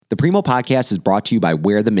Primo Podcast is brought to you by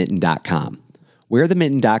WearTheMitten.com.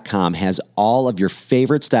 WearTheMitten.com has all of your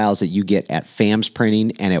favorite styles that you get at Fam's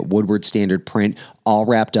Printing and at Woodward Standard Print all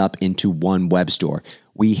wrapped up into one web store.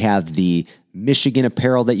 We have the Michigan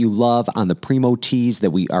apparel that you love on the Primo tees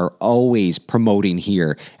that we are always promoting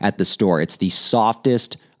here at the store. It's the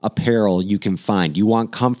softest apparel you can find. You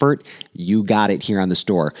want comfort? You got it here on the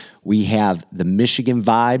store. We have the Michigan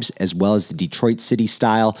vibes as well as the Detroit City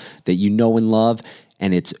style that you know and love,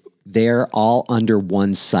 and it's there all under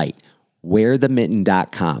one site,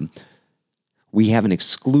 WearTheMitten.com. We have an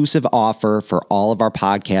exclusive offer for all of our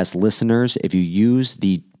podcast listeners. If you use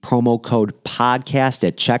the promo code podcast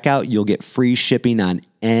at checkout, you'll get free shipping on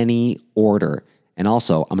any order. And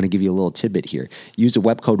also, I'm going to give you a little tidbit here. Use the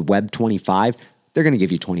web code WEB25. They're going to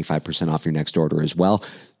give you 25% off your next order as well.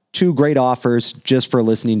 2 great offers just for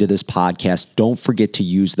listening to this podcast. Don't forget to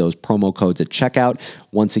use those promo codes at checkout.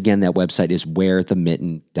 Once again, that website is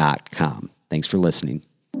WearTheMitten.com. Thanks for listening.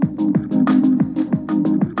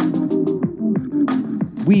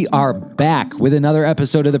 We are back with another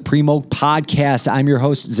episode of the Primo Podcast. I'm your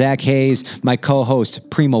host, Zach Hayes, my co-host,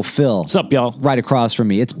 Primo Phil. What's up, y'all? Right across from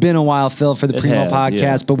me. It's been a while, Phil, for the Primo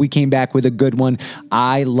Podcast, but we came back with a good one.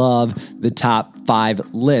 I love the top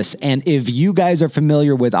 5 lists. And if you guys are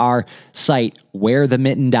familiar with our site,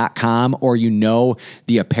 WearTheMitten.com, or you know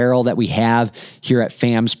the apparel that we have here at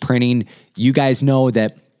Fam's Printing, you guys know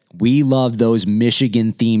that we love those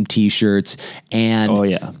Michigan-themed t-shirts and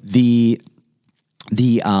the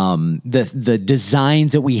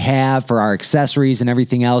designs that we have for our accessories and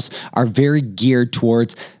everything else are very geared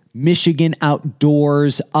towards Michigan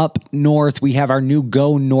outdoors. Up north, we have our new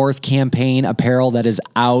Go North campaign apparel that is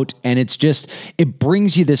out, and it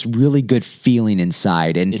brings you this really good feeling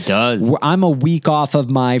inside. And it does. I'm a week off of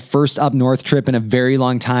my first up north trip in a very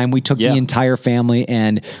long time. We took the entire family,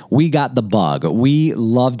 and we got the bug. We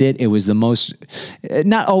loved it. It was the most,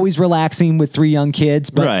 not always relaxing with 3 young kids,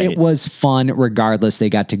 but it was fun regardless. They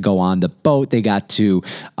got to go on the boat. They got to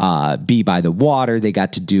be by the water. They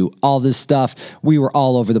got to do all this stuff. We were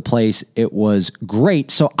all over the place. It was great.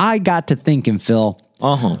 So I got to thinking, Phil,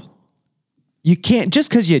 you can't, just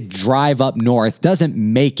because you drive up north doesn't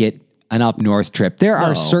make it an up north trip. There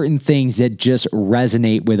are certain things that just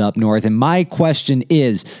resonate with up north. And my question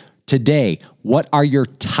is today, what are your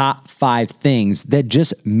top 5 things that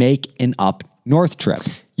just make an up north trip?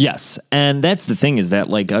 Yes. And that's the thing, is that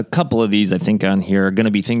like a couple of these I think on here are going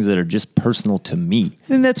to be things that are just personal to me.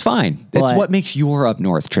 And that's fine. That's what makes your up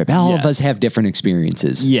north trip. All of us have different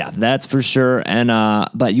experiences. Yeah, that's for sure. And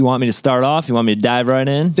but you want me to start off? You want me to dive right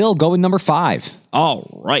in? Phil, go with number 5. All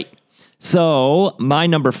right. So my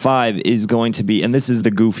number 5 is going to be, and this is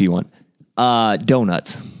the goofy one,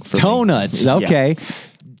 donuts. Donuts. Okay. Yeah.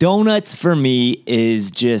 Donuts for me is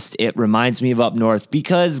just, it reminds me of up north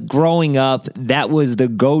because growing up, that was the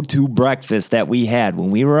go-to breakfast that we had. When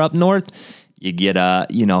we were up north, you get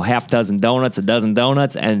half dozen donuts, a dozen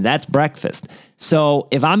donuts, and that's breakfast. So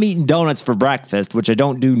if I'm eating donuts for breakfast, which I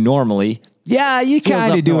don't do normally. Yeah, you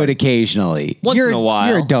kind of do it occasionally. Once in a while.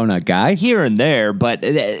 You're a donut guy. Here and there, but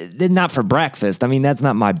not for breakfast. I mean, that's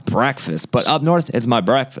not my breakfast, but up north, it's my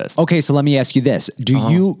breakfast. Okay, so let me ask you this. Do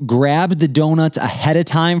you grab the donuts ahead of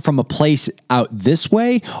time from a place out this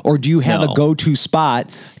way, or do you have a go-to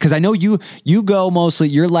spot? Because I know you go mostly,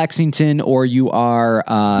 you're Lexington or you are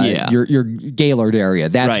your Gaylord area.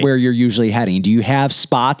 That's where you're usually heading. Do you have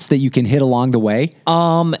spots that you can hit along the way?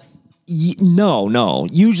 No.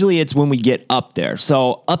 Usually it's when we get up there.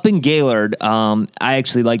 So up in Gaylord, I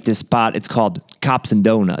actually like this spot. It's called Cops and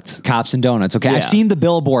Donuts. Cops and Donuts. Okay. Yeah. I've seen the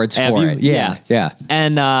billboards for it. Yeah.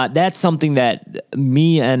 And that's something that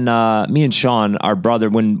me and Sean, our brother,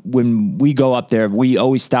 when we go up there, we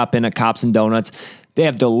always stop in at Cops and Donuts. They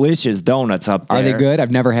have delicious donuts up there. Are they good?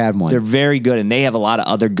 I've never had one. They're very good, and they have a lot of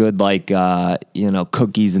other good, like,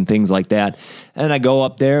 cookies and things like that. And I go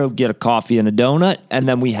up there, get a coffee and a donut, and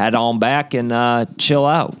then we head on back and chill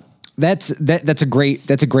out. That's a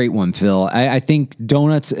great one, Phil. I think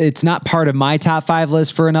donuts, it's not part of my top 5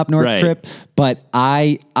 list for an up north trip, but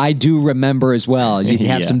I do remember as well. You'd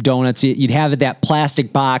have some donuts. You'd have that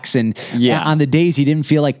plastic box, and on the days you didn't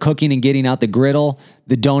feel like cooking and getting out the griddle,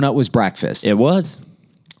 the donut was breakfast. It was.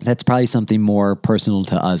 That's probably something more personal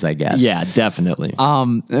to us, I guess. Yeah, definitely.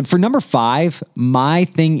 For number 5, my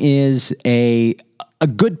thing is a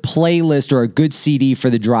good playlist or a good CD for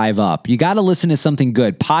the drive up. You got to listen to something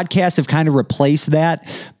good. Podcasts have kind of replaced that,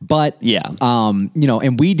 but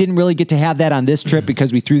and we didn't really get to have that on this trip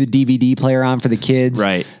because we threw the DVD player on for the kids.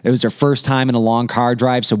 Right. It was their first time in a long car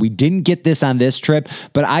drive, so we didn't get this on this trip,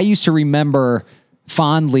 but I used to remember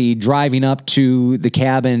fondly driving up to the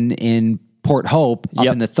cabin in Port Hope up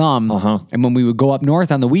Yep. in the Thumb. And when we would go up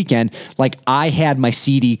north on the weekend, like I had my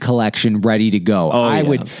CD collection ready to go.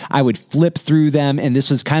 I would flip through them, and this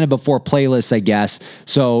was kind of before playlists, I guess.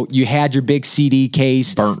 So you had your big CD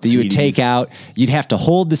case Burnt that you would CDs. take out. You'd have to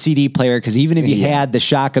hold the CD player because even if you had the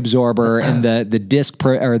shock absorber and the disc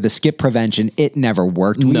or the skip prevention, it never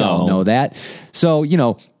worked. We all know that. So,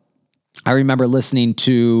 I remember listening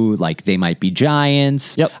to like They Might Be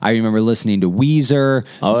Giants. Yep. I remember listening to Weezer,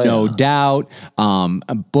 No Doubt,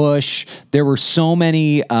 Bush. There were so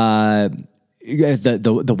many the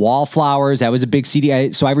Wallflowers. That was a big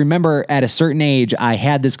CD. So I remember at a certain age I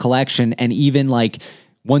had this collection, and even like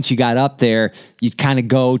once you got up there, you'd kind of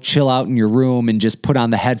go chill out in your room and just put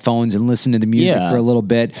on the headphones and listen to the music for a little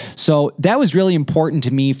bit. So that was really important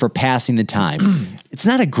to me for passing the time. It's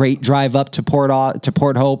not a great drive up to Port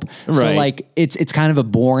Hope. So like it's kind of a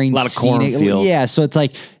boring, a lot of cornfields. Yeah. So it's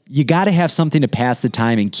like you got to have something to pass the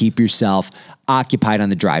time and keep yourself occupied on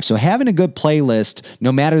the drive. So having a good playlist,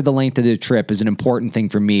 no matter the length of the trip, is an important thing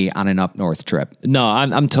for me on an up north trip. No,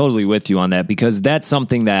 I'm totally with you on that, because that's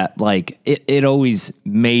something that like it always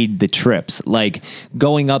made the trips. Like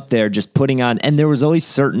going up there, just putting on, and there was always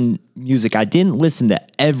certain music. I didn't listen to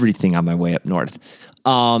everything on my way up north.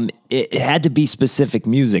 It had to be specific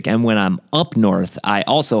music. And when I'm up north, I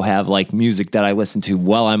also have like music that I listen to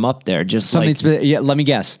while I'm up there. Just something, let me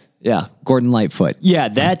guess. Yeah. Gordon Lightfoot. Yeah,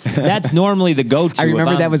 that's normally the go-to. I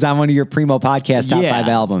remember that was on one of your Primo podcast top 5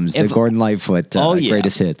 albums, the Gordon Lightfoot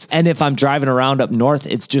greatest hits. And if I'm driving around up north,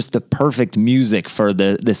 it's just the perfect music for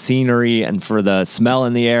the scenery and for the smell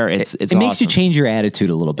in the air. It awesome. Makes you change your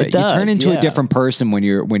attitude a little bit. It does, you turn into a different person when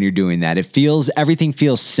you're doing that. Everything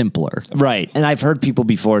feels simpler. Right. And I've heard people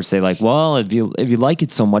before say like, well, if you like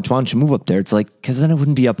it so much, why don't you move up there? It's like, because then it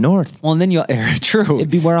wouldn't be up north. Well, and then true.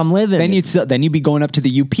 It'd be where I'm living. Then you'd be going up to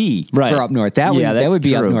the UP for up north. That would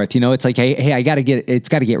be up north. It's like, hey, it's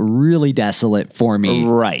got to get really desolate for me.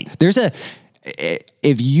 Right.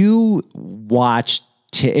 If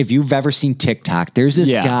you've ever seen TikTok, there's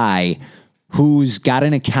this guy who's got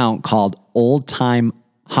an account called Old Time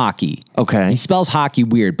Hockey. Okay. He spells hockey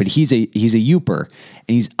weird, but he's a Youper,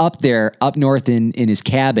 and he's up there, up north in his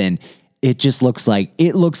cabin. It looks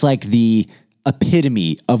like the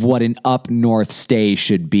epitome of what an up north stay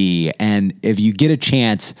should be. And if you get a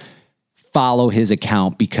chance, follow his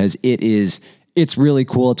account, because it's really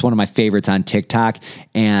cool. It's one of my favorites on TikTok,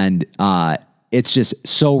 and it's just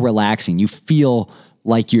so relaxing. You feel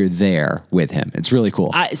like you're there with him. It's really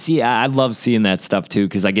cool. I love seeing that stuff too,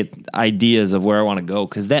 because I get ideas of where I want to go,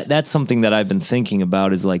 because that's something that I've been thinking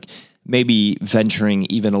about, is like maybe venturing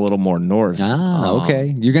even a little more north.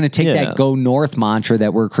 Okay. You're going to take that go north mantra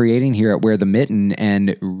that we're creating here at Wear the Mitten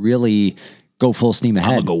and really go full steam ahead.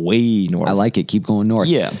 I'm gonna go way north. I like it. Keep going north.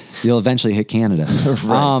 Yeah. You'll eventually hit Canada.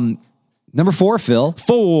 Right. Number 4, Phil.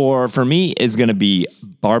 4 for me is going to be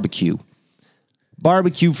barbecue.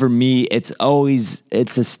 Barbecue for me, it's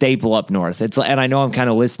a staple up north. And I know I'm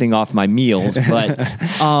kind of listing off my meals, but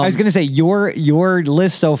I was going to say your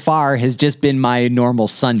list so far has just been my normal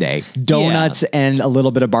Sunday: donuts and a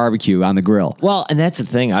little bit of barbecue on the grill. Well, and that's the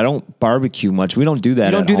thing. I don't barbecue much. We don't do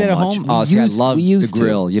that. You don't do that at home? Oh, see, I love the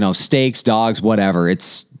grill. To. Steaks, dogs, whatever.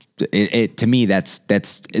 It to me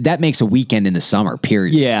that makes a weekend in the summer.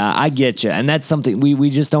 Period. Yeah, I get you, and that's something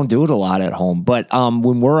we just don't do it a lot at home. But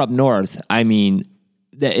when we're up north, I mean,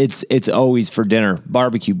 it's always for dinner: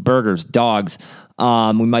 barbecue, burgers, dogs. We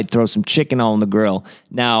might throw some chicken on the grill.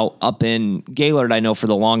 Now up in Gaylord, I know for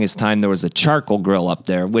the longest time there was a charcoal grill up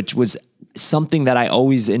there, which was something that I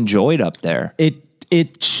always enjoyed up there.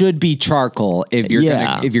 It should be charcoal if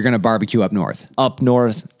you're gonna barbecue up north. Up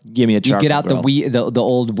north, give me a charcoal. You get out grill. the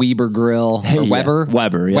old Weber grill or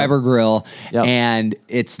Weber grill, and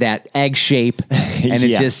it's that egg shape, and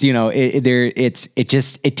it's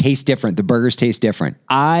just it tastes different. The burgers taste different.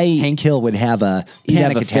 Hank Hill would have a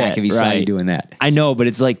panic attack if he saw you doing that. I know, but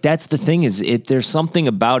it's like that's the thing is there's something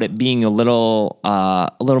about it being a little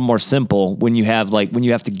more simple when you have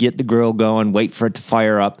to get the grill going, wait for it to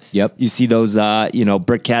fire up. Yep. You see those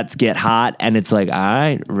briquettes get hot, and it's like, all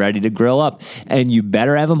right, ready to grill up, and you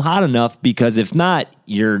better have them hot enough, because if not,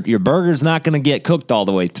 your burger's not going to get cooked all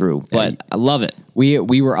the way through. But I love it.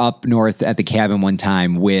 We were up north at the cabin one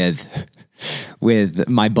time with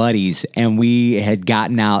my buddies, and we had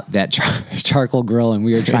gotten out that charcoal grill, and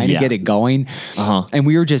we were trying to get it going, and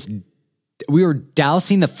we were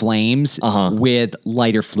dousing the flames with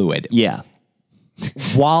lighter fluid. Yeah.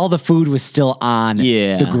 While the food was still on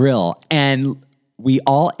the grill, and we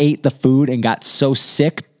all ate the food and got so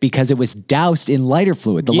sick because it was doused in lighter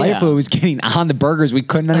fluid. The lighter fluid was getting on the burgers. We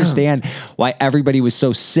couldn't understand why everybody was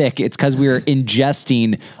so sick. It's because we were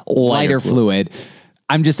ingesting lighter fluid.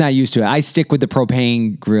 I'm just not used to it. I stick with the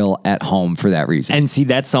propane grill at home for that reason. And see,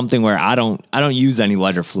 that's something where I don't use any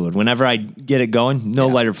lighter fluid. Whenever I get it going, no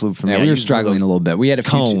lighter fluid for me. Yeah, we were struggling a little bit. We had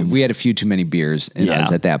a few too many beers in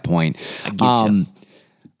us at that point. I get you.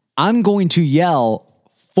 I'm going to yell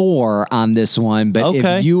 4 on this one, but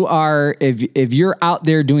if you're out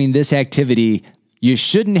there doing this activity, you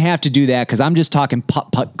shouldn't have to do that because I'm just talking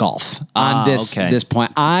putt-putt golf on this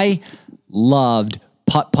point. I loved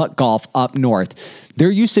putt-putt golf up north. There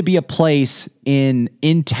used to be a place in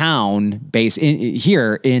town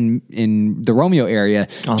here in the Romeo area.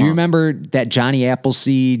 Do you remember that Johnny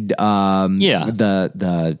Appleseed?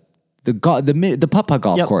 The putt-putt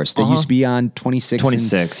golf course that used to be on 26.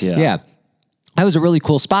 26, yeah. Yeah. That was a really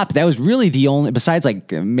cool spot, but that was really the only, besides like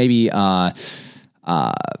maybe CJ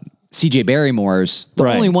Barrymore's, the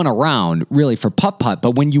only one around really for putt-putt.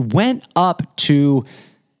 But when you went up to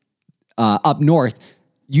up north,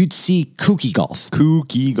 you'd see Kooky Golf.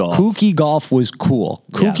 Kooky Golf was cool.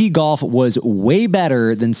 Kooky Golf was way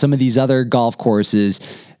better than some of these other golf courses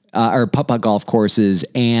or putt-putt golf courses,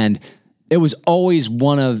 and it was always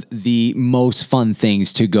one of the most fun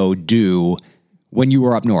things to go do when you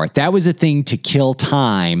were up north. That was a thing to kill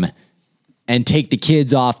time and take the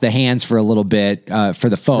kids off the hands for a little bit for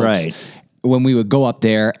the folks. Right. When we would go up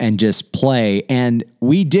there and just play. And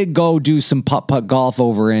we did go do some putt-putt golf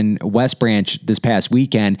over in West Branch this past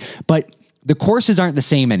weekend, but the courses aren't the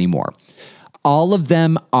same anymore. All of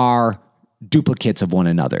them are duplicates of one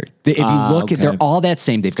another. If you look at, they're all that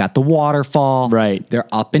same. They've got the waterfall. Right. They're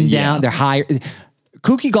up and down. They're higher.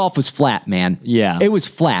 Kooky Golf was flat, man. Yeah. It was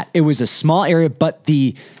flat. It was a small area, but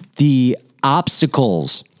the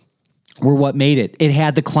obstacles were what made it. It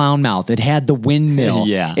had the clown mouth. It had the windmill.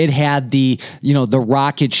 Yeah. It had the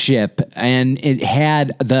rocket ship, and it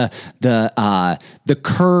had the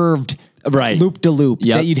curved loop de loop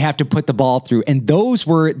that you'd have to put the ball through. And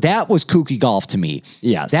that was Kooky Golf to me.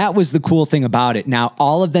 Yes. That was the cool thing about it. Now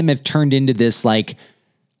all of them have turned into this like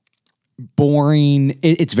boring.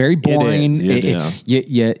 It's very boring.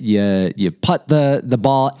 You putt the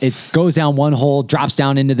ball. It goes down one hole, drops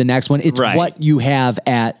down into the next one. It's what you have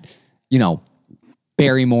at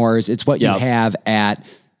Barrymore's. It's what you have at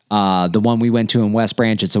the one we went to in West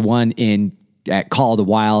Branch. It's the one at Call of the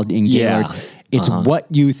Wild in Gaylord. It's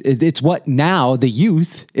it's what now the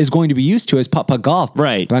youth is going to be used to as putt-putt golf.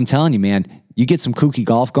 Right. But I'm telling you, man, you get some Kooky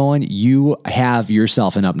Golf going, you have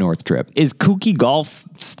yourself an up north trip. Is Kooky Golf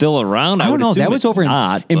still around? I don't know. That was over in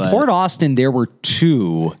Port Austin. There were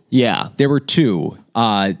 2. Yeah. There were 2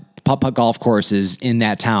 putt-putt golf courses in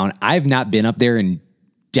that town. I've not been up there in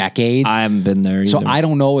decades. I haven't been there either. So I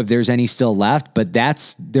don't know if there's any still left, but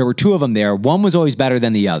there were 2 of them there. One was always better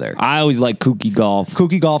than the other. I always liked Kooky Golf.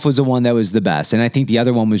 Kooky Golf was the one that was the best. And I think the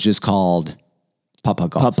other one was just called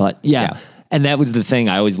putt-putt golf. Putt-putt. Yeah. And that was the thing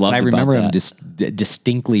I always loved. I remember about them,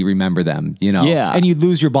 distinctly remember them, Yeah. And you'd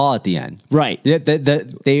lose your ball at the end. Right.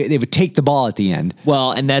 They would take the ball at the end.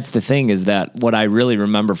 Well, and that's the thing is that what I really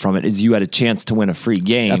remember from it is you had a chance to win a free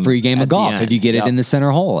game. A free game of golf if you get it in the center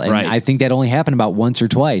hole. And I think that only happened about once or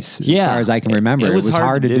twice as far as I can remember. It was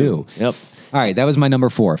hard to do. Yep. All right. That was my number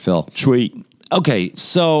 4, Phil. Sweet. Okay.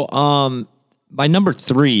 So my number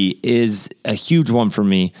 3 is a huge one for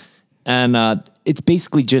me. And it's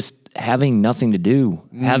basically just having nothing to do,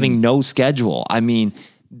 having no schedule. I mean,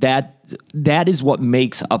 that is what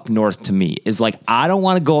makes up north to me is like, I don't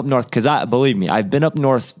want to go up north because believe me, I've been up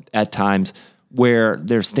north at times where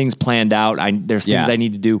there's things planned out. There's things I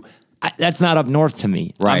need to do. That's not up north to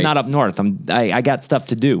me. Right. I'm not up north. I got stuff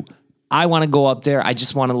to do. I want to go up there. I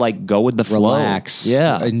just want to like go with the flow. Relax.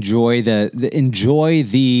 Yeah. Enjoy enjoy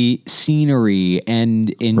the scenery and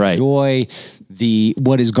enjoy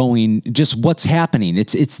what is going, just what's happening.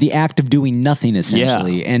 It's the act of doing nothing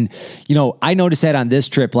essentially. Yeah. And, I noticed that on this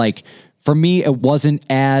trip, like for me, it wasn't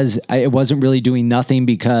really doing nothing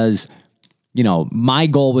because, my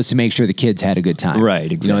goal was to make sure the kids had a good time.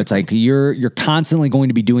 Right. Exactly. It's like you're constantly going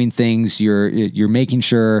to be doing things. You're making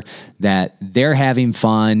sure that they're having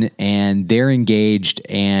fun and they're engaged,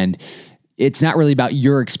 and it's not really about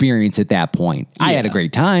your experience at that point. Yeah. I had a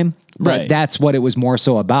great time. But that's what it was more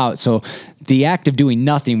so about. So the act of doing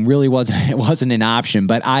nothing really wasn't an option.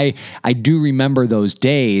 But I do remember those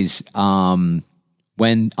days when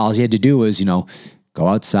all you had to do was, go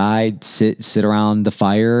outside, sit around the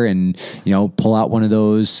fire and, pull out one of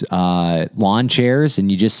those lawn chairs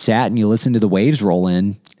and you just sat and you listened to the waves roll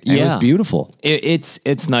in. It was beautiful.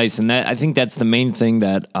 It's nice. And I think that's the main thing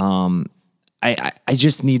that I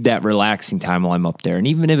just need that relaxing time while I'm up there. And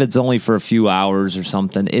even if it's only for a few hours or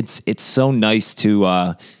something, it's so nice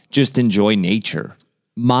to just enjoy nature.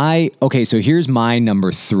 So here's my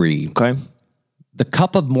number 3. Okay. The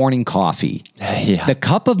cup of morning coffee. Yeah. The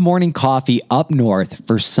cup of morning coffee up north,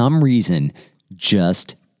 for some reason,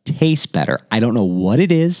 just tastes better. I don't know what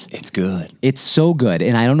it is. It's good. It's so good.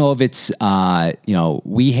 And I don't know if it's,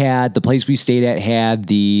 the place we stayed at had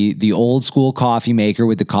the old school coffee maker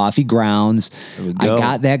with the coffee grounds. I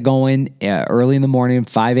got that going early in the morning,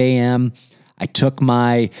 5 a.m. I took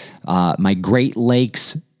my Great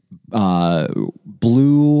Lakes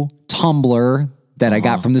blue tumbler that I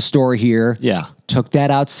got from the store here. Yeah. Took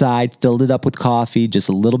that outside, filled it up with coffee, just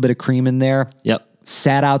a little bit of cream in there. Yep.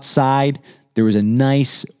 Sat outside. There was a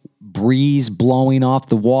nice breeze blowing off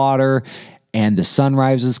the water and the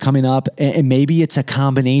sunrise was coming up. And maybe it's a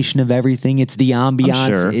combination of everything. It's the ambiance.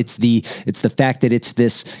 Sure. It's the fact that it's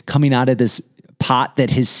this coming out of this pot that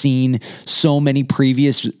has seen so many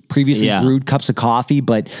previously brewed cups of coffee.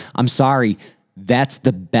 But I'm sorry, that's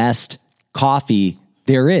the best coffee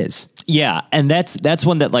there is. Yeah. And that's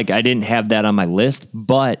one that like, I didn't have that on my list,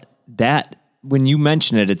 but that when you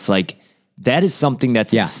mention it, it's like, that is something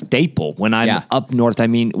that's a staple when I'm up north. I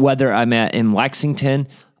mean, whether I'm in Lexington,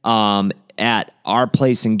 at our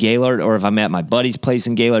place in Gaylord, or if I'm at my buddy's place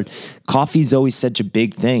in Gaylord, coffee is always such a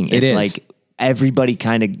big thing. It's like everybody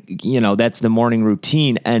kind of, that's the morning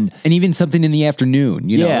routine. And even something in the afternoon,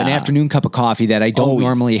 an afternoon cup of coffee that I don't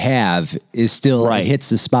normally have is still, it hits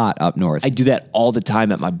the spot up north. I do that all the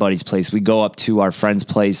time at my buddy's place. We go up to our friend's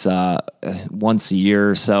place once a year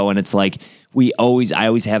or so, and it's like, I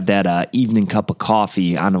always have that evening cup of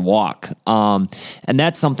coffee on a walk. And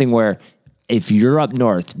that's something where if you're up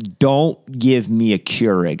north, don't give me a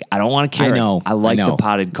Keurig. I don't want a Keurig. I like the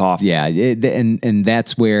potted coffee. Yeah, and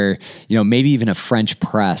that's where, maybe even a French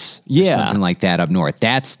press or something like that up north.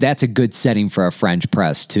 That's a good setting for a French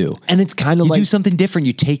press too. And it's kind of you do something different.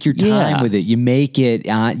 You take your time with it. You make it,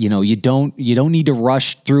 you don't need to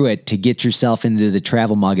rush through it to get yourself into the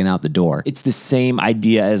travel mug and out the door. It's the same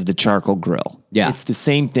idea as the charcoal grill. Yeah. It's the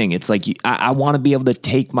same thing. It's like, I want to be able to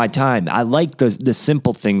take my time. I like the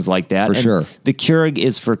simple things like that. For sure. The Keurig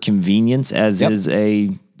is for convenience, as is a,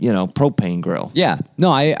 propane grill. Yeah. No,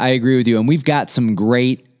 I agree with you. And we've got some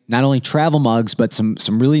great, not only travel mugs, but some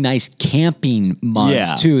really nice camping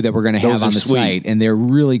mugs too that we're going to have on the site. And they're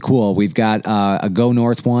really cool. We've got a Go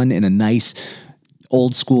North one in a nice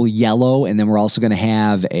old school yellow. And then we're also going to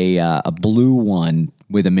have a blue one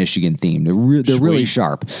with a Michigan theme. They're really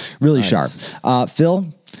sharp, really sharp.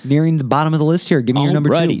 Phil, nearing the bottom of the list here. Give me your number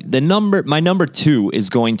 2. My number 2 is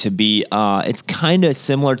going to be, it's kind of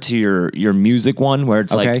similar to your music one, where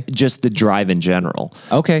it's like just the drive in general.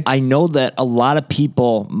 Okay. I know that a lot of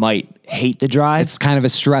people might hate the drive. It's kind of a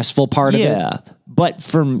stressful part of it. Yeah. But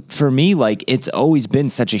for me, like, it's always been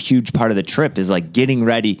such a huge part of the trip is like getting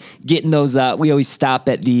ready, getting those, we always stop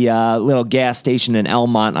at the little gas station in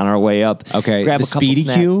Elmont on our way up. Okay. Grab the a couple Speedy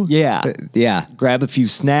Q? Yeah. Yeah. Grab a few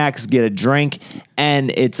snacks, get a drink.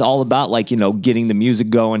 And it's all about like, getting the music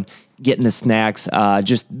going, getting the snacks,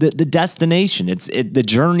 just the destination. The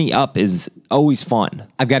journey up is always fun.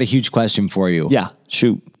 I've got a huge question for you. Yeah.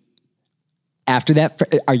 Shoot. After that,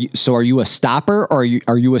 are you a stopper or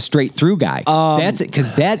are you a straight through guy? That's it,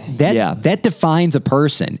 because that defines a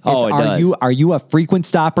person. Are you a frequent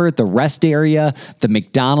stopper at the rest area, the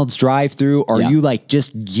McDonald's drive-through, or are you like,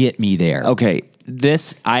 just get me there? Okay,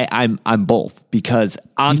 I'm both, because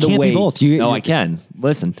on the way, you can't be both. I can.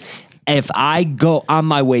 Listen, if I go on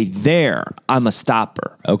my way there, I'm a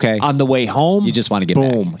stopper. Okay. On the way home, you just want to get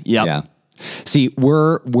back. Boom. Yep. Yeah. See,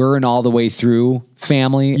 we're an all the way through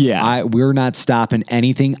family. Yeah. We're not stopping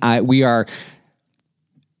anything. We are.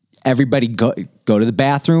 Everybody go to the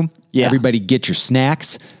bathroom. Yeah. Everybody get your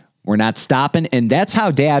snacks. We're not stopping, and that's how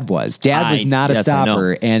Dad was. Dad was not a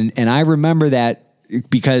stopper, and I remember that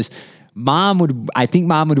because I think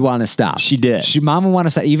Mom would want to stop. She did. Mom would want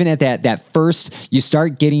to stop. Even at that first, you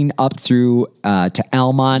start getting up through to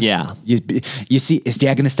Elmont. Yeah. You see, is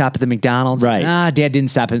Dad going to stop at the McDonald's? Right. Nah, Dad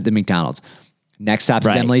didn't stop at the McDonald's. Next stop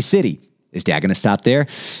is Emily City. Is Dad going to stop there?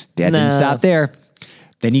 Dad didn't stop there.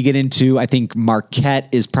 Then you get into, I think Marquette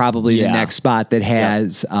is probably the next spot that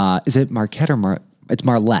has, is it Marquette or it's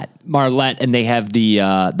Marlette. Marlette, and they have the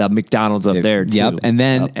McDonald's up there too. Yep. And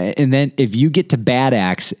then if you get to Bad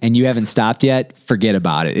Axe and you haven't stopped yet, forget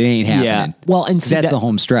about it. It ain't happening. Yeah. Well, and that's the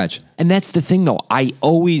home stretch. And that's the thing though. I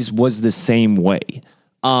always was the same way.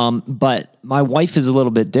 But my wife is a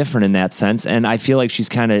little bit different in that sense. And I feel like she's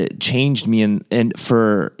kind of changed me in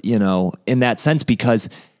that sense, because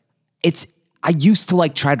I used to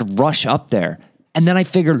like try to rush up there. And then I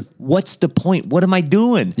figured, what's the point? What am I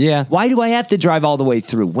doing? Yeah. Why do I have to drive all the way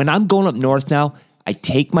through? When I'm going up north now, I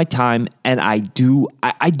take my time and I do what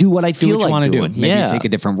I feel what you like want to doing. do. Maybe you take a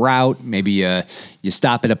different route. Maybe you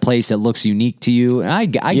stop at a place that looks unique to you. And I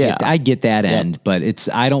get that end, but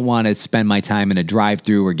I don't want to spend my time in a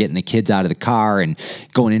drive-through or getting the kids out of the car and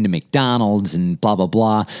going into McDonald's and blah blah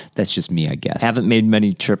blah. That's just me, I guess. Haven't made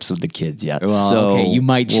many trips with the kids yet. Well, so okay, you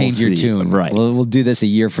might change your tune. Right. We'll do this a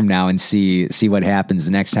year from now and see what happens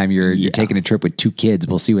the next time you're taking a trip with 2 kids.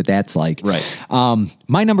 We'll see what that's like. Right.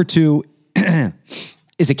 My number 2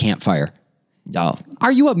 is a campfire. Oh.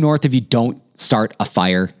 Are you up north if you don't start a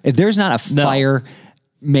fire? If there's not a fire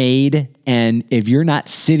made, and if you're not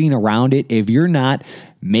sitting around it, if you're not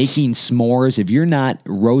making s'mores, if you're not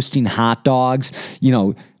roasting hot dogs,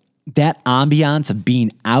 that ambiance of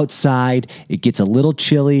being outside, it gets a little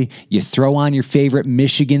chilly. You throw on your favorite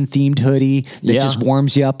Michigan themed hoodie that just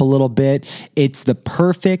warms you up a little bit. It's the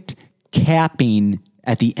perfect capping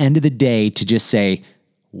at the end of the day to just say,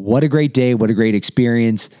 what a great day, what a great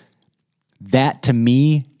experience. That to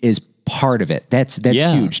me is part of it. That's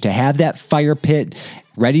huge. To have that fire pit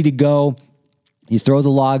ready to go, you throw the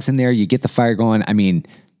logs in there, you get the fire going. I mean,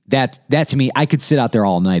 that to me, I could sit out there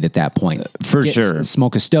all night at that point. For sure.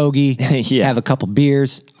 Smoke a stogie, have a couple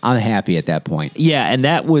beers. I'm happy at that point. Yeah,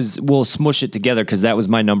 and we'll smush it together because that was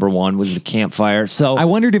my number 1 was the campfire. So I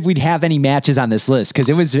wondered if we'd have any matches on this list because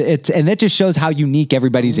and that just shows how unique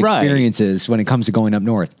everybody's experience is when it comes to going up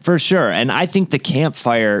north. For sure. And I think the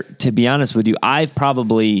campfire, to be honest with you, I've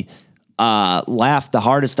probably laughed the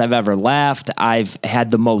hardest I've ever laughed. I've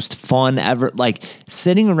had the most fun ever. Like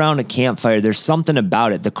sitting around a campfire, there's something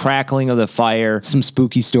about it. The crackling of the fire. Some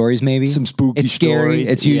spooky stories, maybe. It's scary. Stories.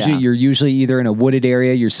 It's usually you're usually either in a wooded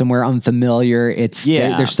area, you're somewhere unfamiliar.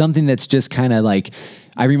 There's something that's just kind of like.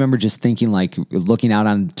 I remember just thinking, like, looking out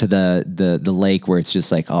onto the lake where it's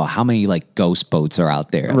just like, oh, how many like ghost boats are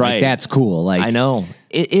out there? Right. Like, that's cool. Like, I know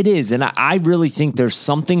it is, and I really think there's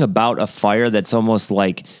something about a fire that's almost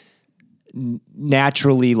like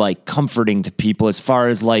naturally like comforting to people as far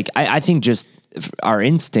as like I think just our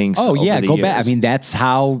instincts. Oh yeah, go years. back. I mean, that's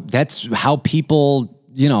how people.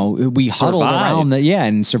 We huddle around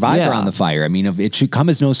and survive around the fire. I mean, it should come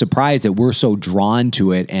as no surprise that we're so drawn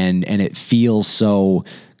to it and it feels so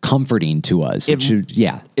comforting to us.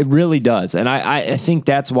 It really does. And I think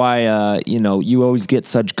that's why, you always get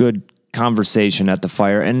such good conversation at the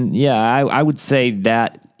fire. And I would say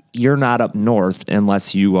that you're not up north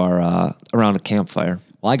unless you are around a campfire.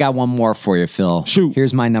 Well, I got one more for you, Phil. Shoot.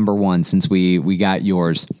 Here's my number 1 since we got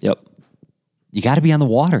yours. Yep. You got to be on the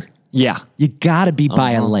water. Yeah. You got to be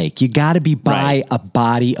by a lake. You got to be by a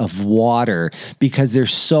body of water because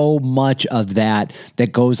there's so much of that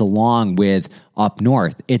goes along with up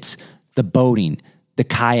north. It's the boating, the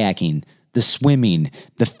kayaking, the swimming,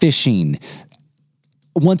 the fishing.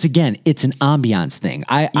 Once again, it's an ambiance thing.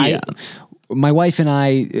 My wife and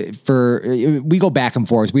I, we go back and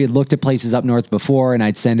forth. We had looked at places up north before, and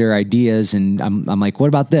I'd send her ideas, and I'm like, "What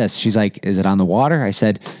about this?" She's like, "Is it on the water?" I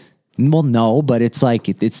said, "Well, no, but it's like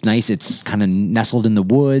it's nice. It's kind of nestled in the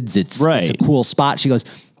woods. It's a cool spot." She goes,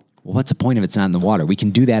 "Well, what's the point if it's not in the water? We can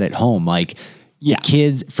do that at home." Like,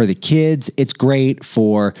 for the kids, it's great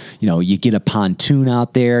for you get a pontoon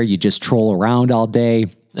out there. You just troll around all day.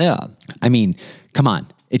 Yeah, I mean, come on.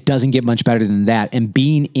 It doesn't get much better than that. And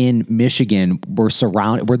being in Michigan, we're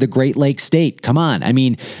the Great Lakes state. Come on. I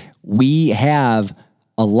mean, we have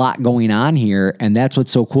a lot going on here, and that's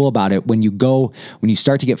what's so cool about it. When you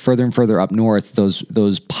start to get further and further up north,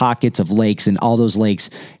 those pockets of lakes, and all those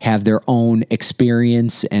lakes have their own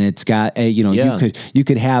experience, and it's got you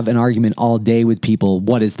could have an argument all day with people.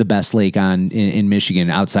 What is the best lake in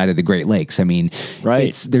Michigan outside of the Great Lakes? I mean,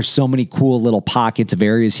 there's so many cool little pockets of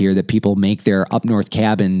areas here that people make their up north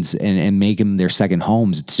cabins and make them their second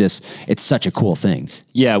homes. It's such a cool thing.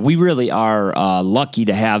 Yeah, we really are lucky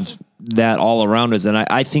to have that all around us. And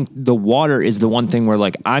I think the water is the one thing where,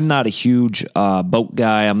 like, I'm not a huge boat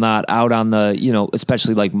guy. I'm not out on the,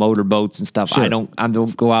 especially like motor boats and stuff. Sure. I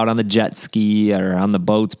don't go out on the jet ski or on the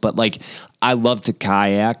boats, but like, I love to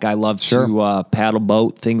kayak. I love to paddle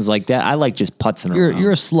boat, things like that. I like just putzing around.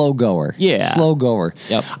 You're a slow goer. Yeah. Slow goer.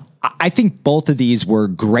 Yep. I think both of these were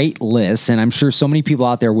great lists, and I'm sure so many people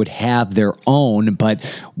out there would have their own, but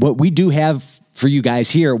what we do have for you guys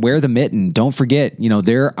here, wear the mitten. Don't forget,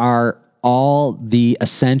 there are all the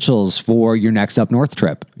essentials for your next up north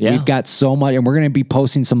trip. Yeah. We've got so much, and we're going to be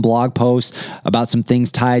posting some blog posts about some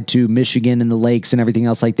things tied to Michigan and the lakes and everything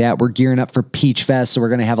else like that. We're gearing up for Peach Fest, so we're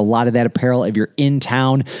going to have a lot of that apparel. If you're in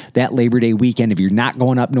town that Labor Day weekend, if you're not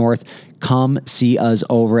going up north, come see us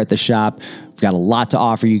over at the shop Got a lot to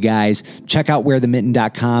offer you guys. Check out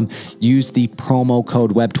wearthemitten.com. Use the promo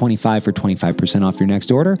code WEB25 for 25% off your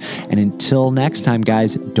next order. And until next time,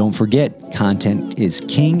 guys, don't forget, content is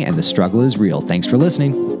king and the struggle is real. Thanks for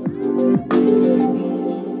listening.